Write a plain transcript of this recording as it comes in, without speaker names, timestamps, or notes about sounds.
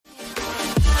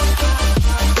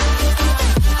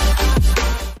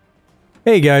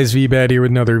Hey guys, VIII here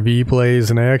with another V Plays,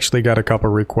 and I actually got a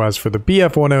couple requests for the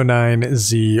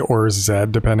BF-109Z or Z,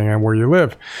 depending on where you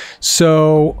live.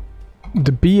 So,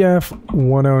 the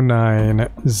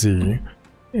BF-109Z,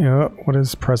 what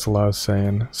is Preslav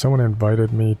saying? Someone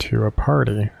invited me to a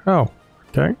party. Oh,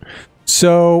 okay.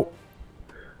 So,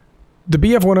 the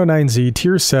BF-109Z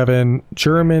Tier 7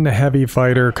 German heavy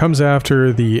fighter comes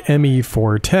after the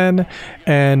ME-410,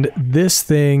 and this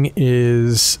thing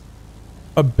is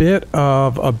a bit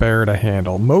of a bear to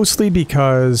handle, mostly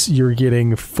because you're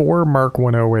getting 4 Mark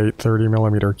 108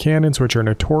 30mm cannons, which are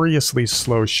notoriously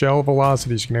slow shell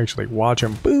velocities. You can actually watch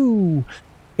them, boo!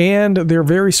 And they're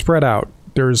very spread out.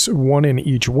 There's one in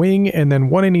each wing and then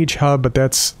one in each hub, but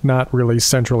that's not really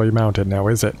centrally mounted now,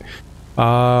 is it?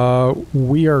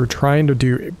 We are trying to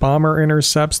do bomber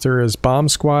intercepts. There is bomb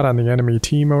squad on the enemy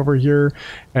team over here,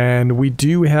 and we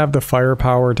do have the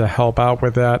firepower to help out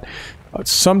with that.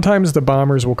 Sometimes the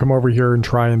bombers will come over here and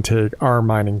try and take our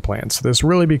mining plant. So this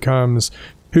really becomes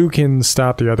who can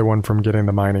stop the other one from getting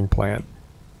the mining plant.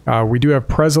 We do have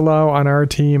Preslav on our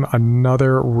team,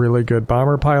 another really good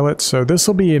bomber pilot. So this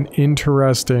will be an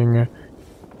interesting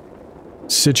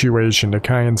situation to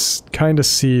kind of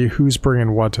see who's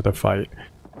bringing what to the fight.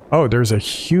 Oh, there's a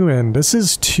human. This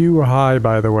is too high,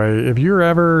 by the way. If you're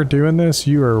ever doing this,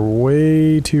 you are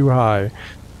way too high.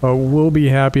 But we'll be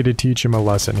happy to teach him a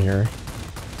lesson here.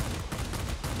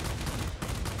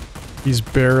 He's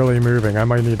barely moving. I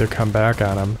might need to come back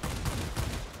on him.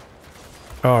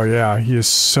 Oh yeah, he is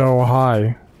so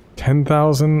high.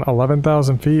 10,000,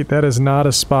 11,000 feet? That is not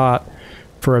a spot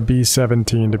for a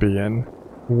B-17 to be in.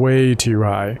 Way too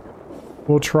high.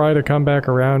 We'll try to come back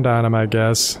around on him, I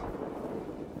guess.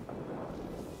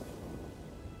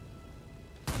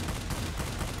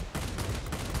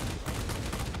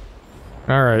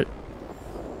 Alright.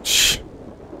 Shh.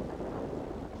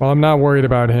 Well, I'm not worried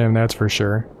about him, that's for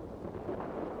sure.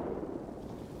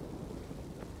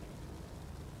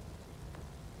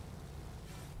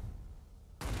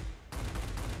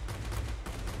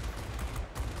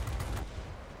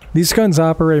 These guns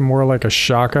operate more like a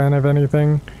shotgun, if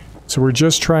anything. So we're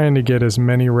just trying to get as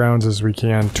many rounds as we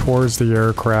can towards the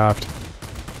aircraft.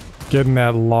 Getting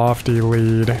that lofty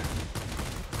lead.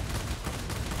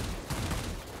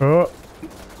 Oh.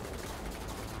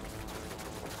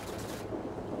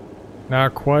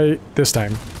 Not quite. This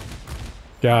time.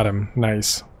 Got him.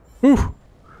 Nice. Whew.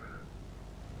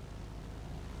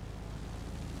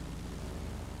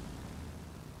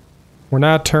 We're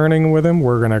not turning with him.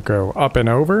 We're going to go up and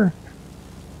over.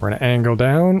 We're going to angle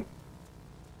down.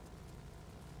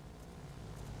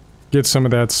 Get some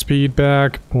of that speed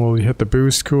back. We'll hit the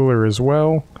boost cooler as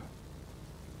well.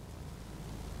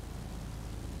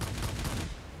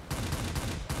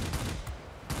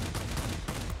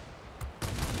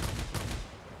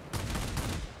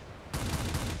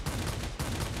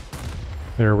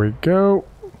 There we go.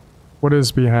 What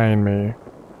is behind me?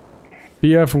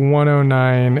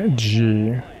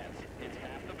 BF-109G.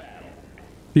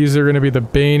 These are going to be the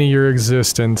bane of your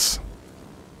existence.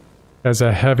 As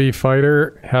a heavy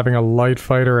fighter, having a light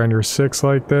fighter on your 6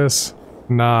 like this,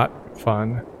 not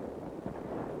fun.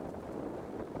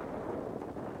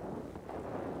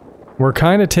 We're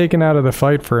kind of taken out of the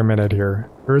fight for a minute here.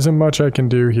 There isn't much I can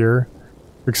do here,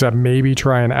 except maybe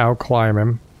try and outclimb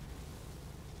him.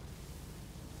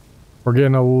 We're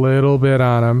getting a little bit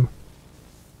on him.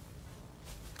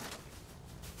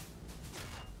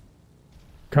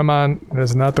 Come on,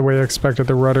 that's not the way I expected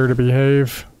the rudder to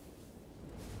behave.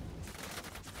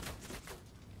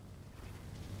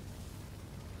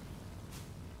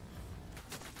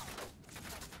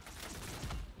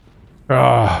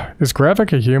 Is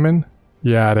Graphic a human?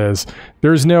 Yeah, it is.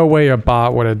 There's no way a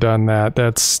bot would have done that.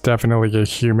 That's definitely a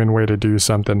human way to do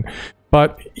something.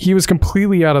 But he was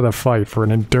completely out of the fight for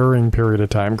an enduring period of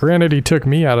time. Granted, he took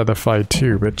me out of the fight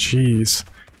too, but jeez.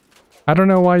 I don't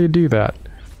know why you do that.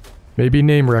 Maybe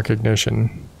name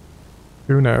recognition.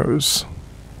 Who knows?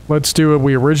 Let's do what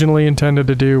we originally intended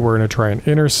to do. We're going to try and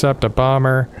intercept a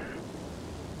bomber.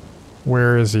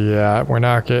 Where is he at? We're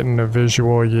not getting a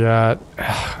visual yet.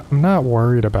 I'm not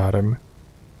worried about him.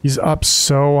 He's up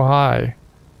so high.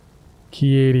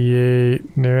 Key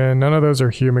 88. Nah, none of those are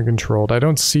human controlled. I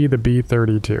don't see the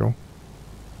B-32.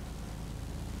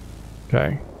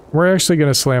 Okay. We're actually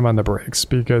going to slam on the brakes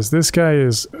because this guy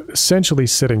is essentially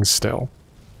sitting still.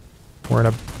 We're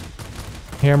going to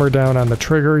hammer down on the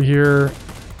trigger here.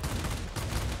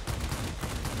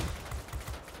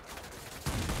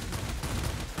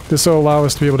 This will allow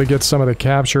us to be able to get some of the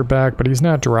capture back, but he's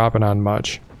not dropping on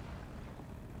much.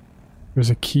 There's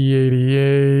a Key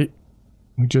 88.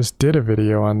 We just did a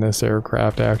video on this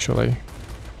aircraft, actually.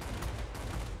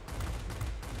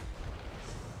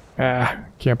 Ah,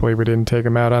 can't believe we didn't take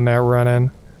him out on that run-in.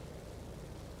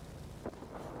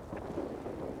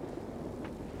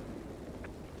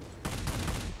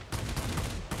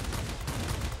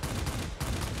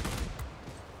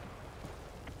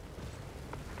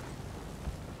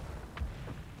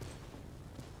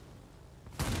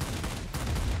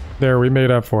 There, we made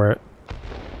up for it.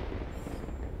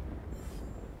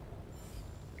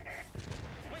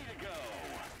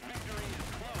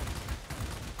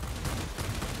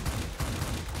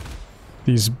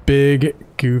 These big,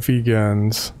 goofy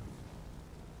guns.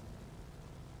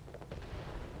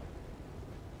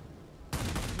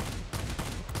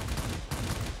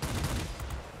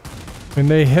 And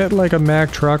they hit like a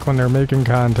Mack truck when they're making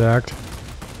contact.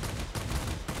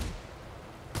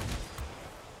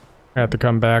 I have to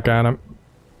come back on them.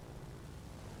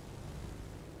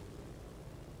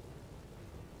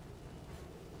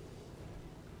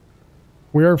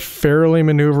 We are fairly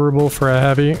maneuverable for a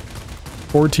heavy.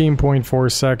 14.4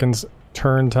 seconds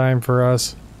turn time for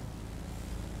us.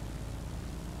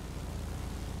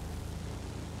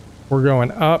 We're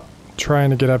going up,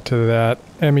 trying to get up to that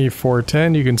ME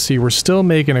 410. You can see we're still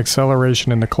making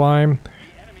acceleration in the climb. The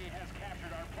enemy has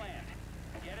captured our plant.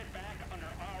 Get it back under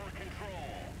our control.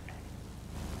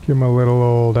 Give him a little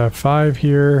old F5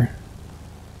 here.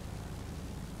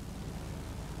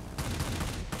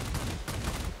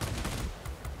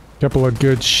 Couple of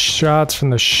good shots from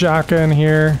the shotgun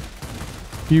here.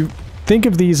 You think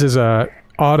of these as a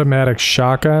automatic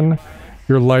shotgun,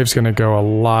 your life's gonna go a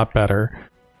lot better.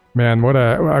 Man, what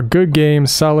a good game,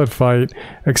 solid fight,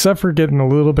 except for getting a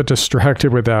little bit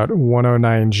distracted with that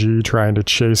 109G trying to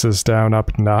chase us down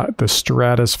up not the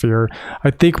stratosphere.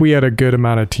 I think we had a good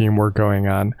amount of teamwork going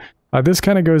on. This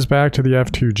kind of goes back to the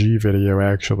F2G video,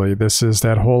 actually. This is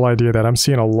that whole idea that I'm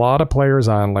seeing a lot of players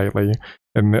on lately,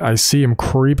 and I see them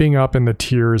creeping up in the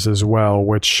tiers as well,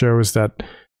 which shows that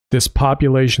this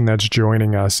population that's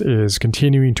joining us is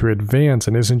continuing to advance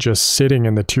and isn't just sitting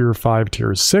in the tier 5,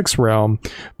 tier 6 realm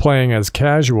playing as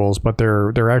casuals, but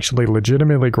they're actually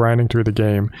legitimately grinding through the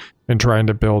game and trying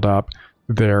to build up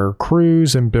their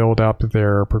crews and build up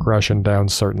their progression down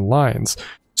certain lines.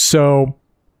 So,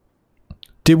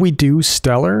 did we do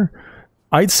stellar?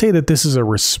 I'd say that this is a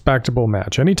respectable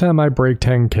match. Anytime I break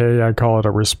 10K, I call it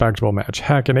a respectable match.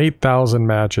 Heck, an 8,000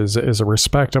 match is a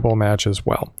respectable match as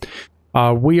well.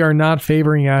 We are not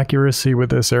favoring accuracy with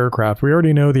this aircraft. We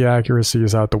already know the accuracy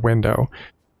is out the window.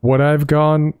 What I've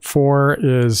gone for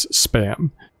is spam.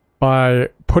 By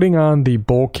putting on the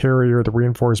bulk carrier, the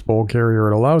reinforced bulk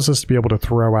carrier, it allows us to be able to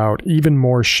throw out even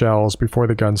more shells before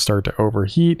the guns start to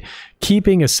overheat,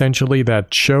 keeping essentially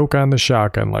that choke on the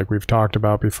shotgun like we've talked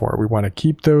about before. We want to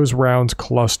keep those rounds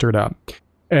clustered up.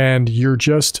 And you're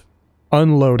just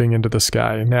unloading into the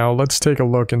sky. Now let's take a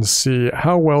look and see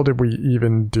how well did we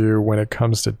even do when it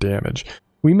comes to damage.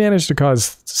 We managed to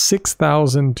cause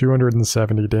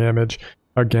 6,270 damage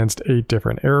against 8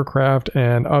 different aircraft,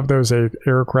 and of those 8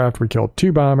 aircraft we killed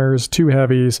 2 bombers, 2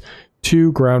 heavies,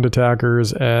 2 ground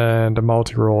attackers, and a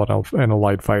multi-role and a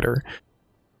light fighter.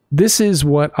 This is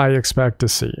what I expect to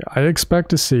see. I expect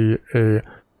to see a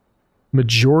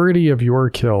majority of your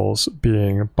kills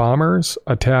being bombers,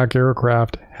 attack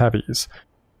aircraft, heavies.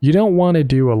 You don't want to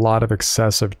do a lot of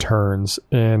excessive turns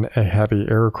in a heavy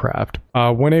aircraft.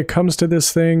 When it comes to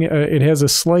this thing, it has a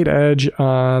slight edge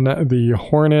on the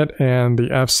Hornet and the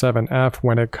F7F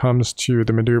when it comes to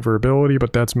the maneuverability,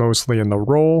 but that's mostly in the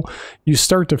roll. You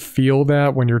start to feel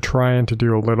that when you're trying to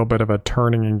do a little bit of a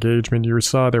turning engagement. You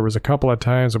saw there was a couple of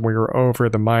times when we were over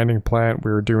the mining plant,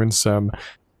 we were doing some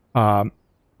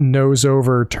nose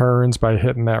over turns by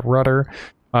hitting that rudder.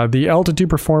 The altitude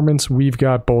performance, we've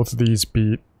got both of these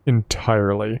beat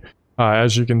entirely.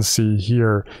 As you can see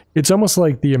here, it's almost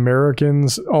like the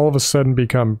Americans all of a sudden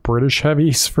become British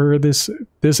heavies for this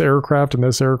aircraft and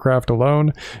this aircraft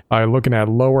alone. Looking at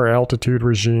lower altitude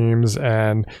regimes,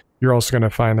 and you're also going to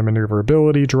find the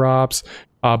maneuverability drops.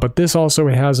 But this also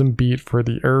has them beat for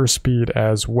the airspeed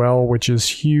as well, which is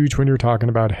huge when you're talking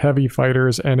about heavy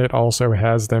fighters, and it also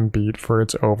has them beat for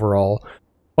its overall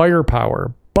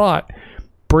firepower. But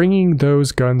bringing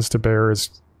those guns to bear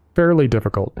is fairly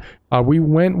difficult. We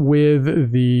went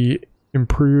with the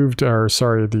reinforced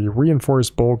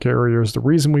bulk carriers. The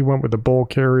reason we went with the bulk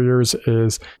carriers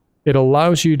is it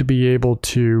allows you to be able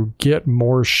to get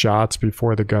more shots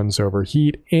before the guns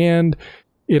overheat, and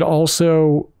it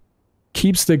also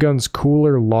keeps the guns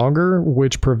cooler longer,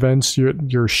 which prevents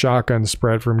your shotgun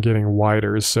spread from getting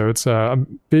wider. So it's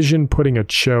Vision putting a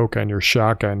choke on your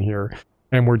shotgun here,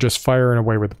 and we're just firing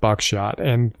away with buckshot,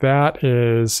 and that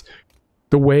is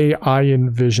the way I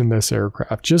envision this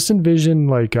aircraft. Just envision,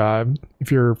 like,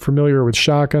 if you're familiar with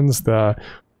shotguns, the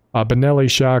Benelli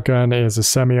shotgun is a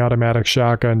semi-automatic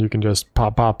shotgun. You can just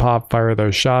pop, pop, pop, fire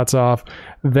those shots off.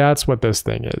 That's what this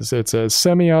thing is. It's a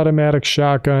semi-automatic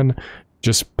shotgun.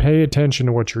 Just pay attention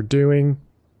to what you're doing.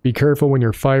 Be careful when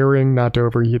you're firing not to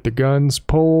overheat the guns.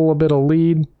 Pull a bit of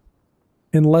lead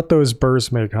and let those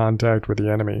bursts make contact with the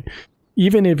enemy.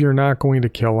 Even if you're not going to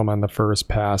kill them on the first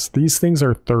pass, these things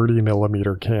are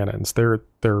 30mm cannons. They're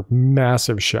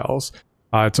massive shells.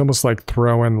 It's almost like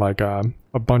throwing like a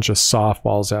bunch of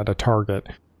softballs at a target.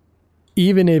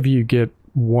 Even if you get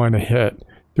one hit,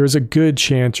 there's a good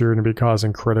chance you're going to be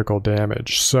causing critical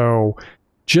damage. So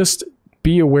just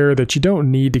be aware that you don't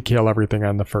need to kill everything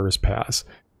on the first pass.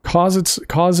 Cause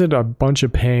it a bunch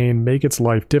of pain, make its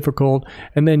life difficult,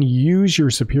 and then use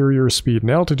your superior speed and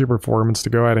altitude performance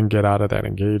to go ahead and get out of that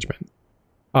engagement.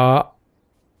 I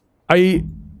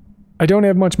don't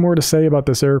have much more to say about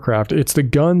this aircraft. It's the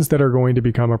guns that are going to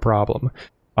become a problem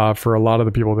for a lot of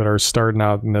the people that are starting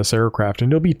out in this aircraft.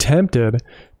 And you'll be tempted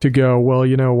to go, well,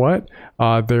 you know what?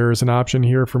 There's an option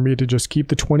here for me to just keep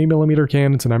the 20mm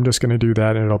cannons, and I'm just going to do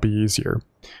that, and it'll be easier.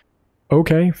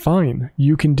 Okay, fine,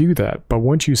 you can do that, but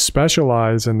once you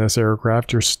specialize in this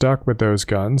aircraft, you're stuck with those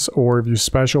guns, or if you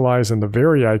specialize in the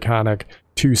very iconic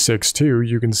 262,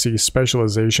 you can see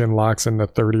specialization locks in the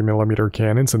 30mm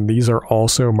cannons, and these are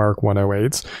also Mark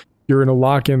 108s. You're going to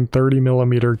lock in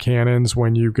 30mm cannons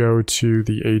when you go to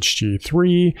the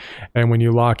HG3, and when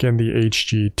you lock in the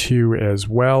HG2 as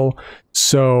well.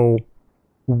 So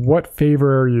what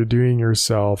favor are you doing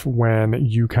yourself when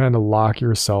you kind of lock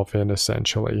yourself in,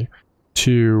 essentially,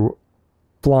 to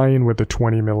flying with the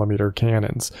 20mm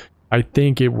cannons? I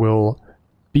think it will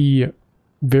be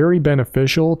very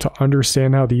beneficial to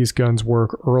understand how these guns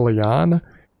work early on,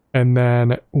 and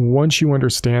then once you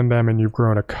understand them and you've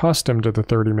grown accustomed to the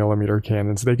 30mm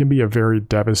cannons, they can be a very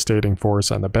devastating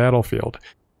force on the battlefield.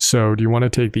 So do you want to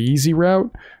take the easy route,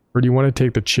 or do you want to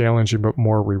take the challenging but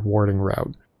more rewarding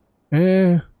route?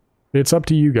 It's up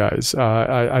to you guys.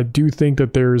 I do think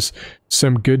that there's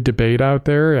some good debate out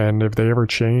there, and if they ever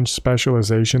change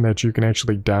specialization that you can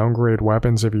actually downgrade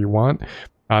weapons if you want,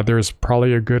 there's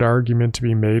probably a good argument to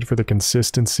be made for the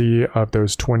consistency of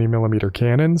those 20mm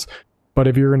cannons. But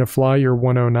if you're going to fly your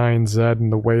 109Z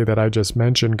in the way that I just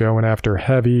mentioned, going after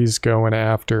heavies, going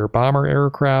after bomber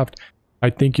aircraft, I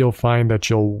think you'll find that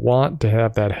you'll want to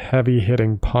have that heavy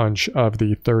hitting punch of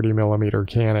the 30mm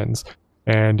cannons.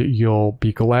 And you'll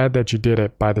be glad that you did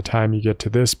it by the time you get to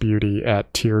this beauty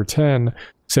at tier 10,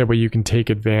 so that way you can take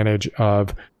advantage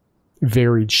of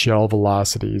varied shell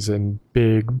velocities and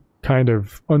big, kind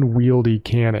of unwieldy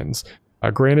cannons.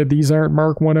 Granted, these aren't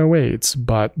Mark 108s,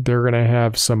 but they're going to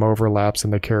have some overlaps in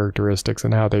the characteristics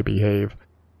and how they behave.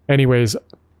 Anyways,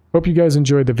 hope you guys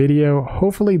enjoyed the video.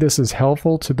 Hopefully this is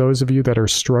helpful to those of you that are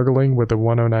struggling with the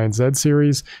 109Z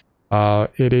series.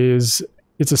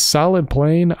 It's a solid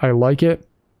plane. I like it.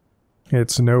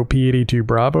 It's no P-82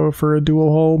 Bravo for a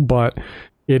dual hull, but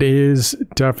it is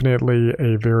definitely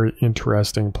a very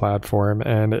interesting platform.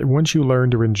 And once you learn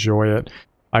to enjoy it,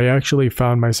 I actually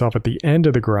found myself at the end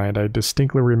of the grind. I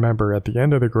distinctly remember at the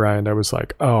end of the grind, I was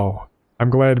like, oh, I'm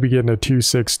glad to be getting a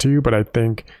 262, but I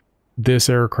think this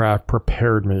aircraft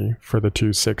prepared me for the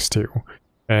 262.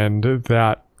 And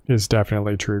that is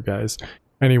definitely true, guys.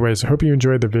 Anyways, hope you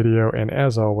enjoyed the video, and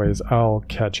as always, I'll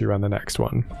catch you on the next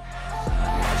one.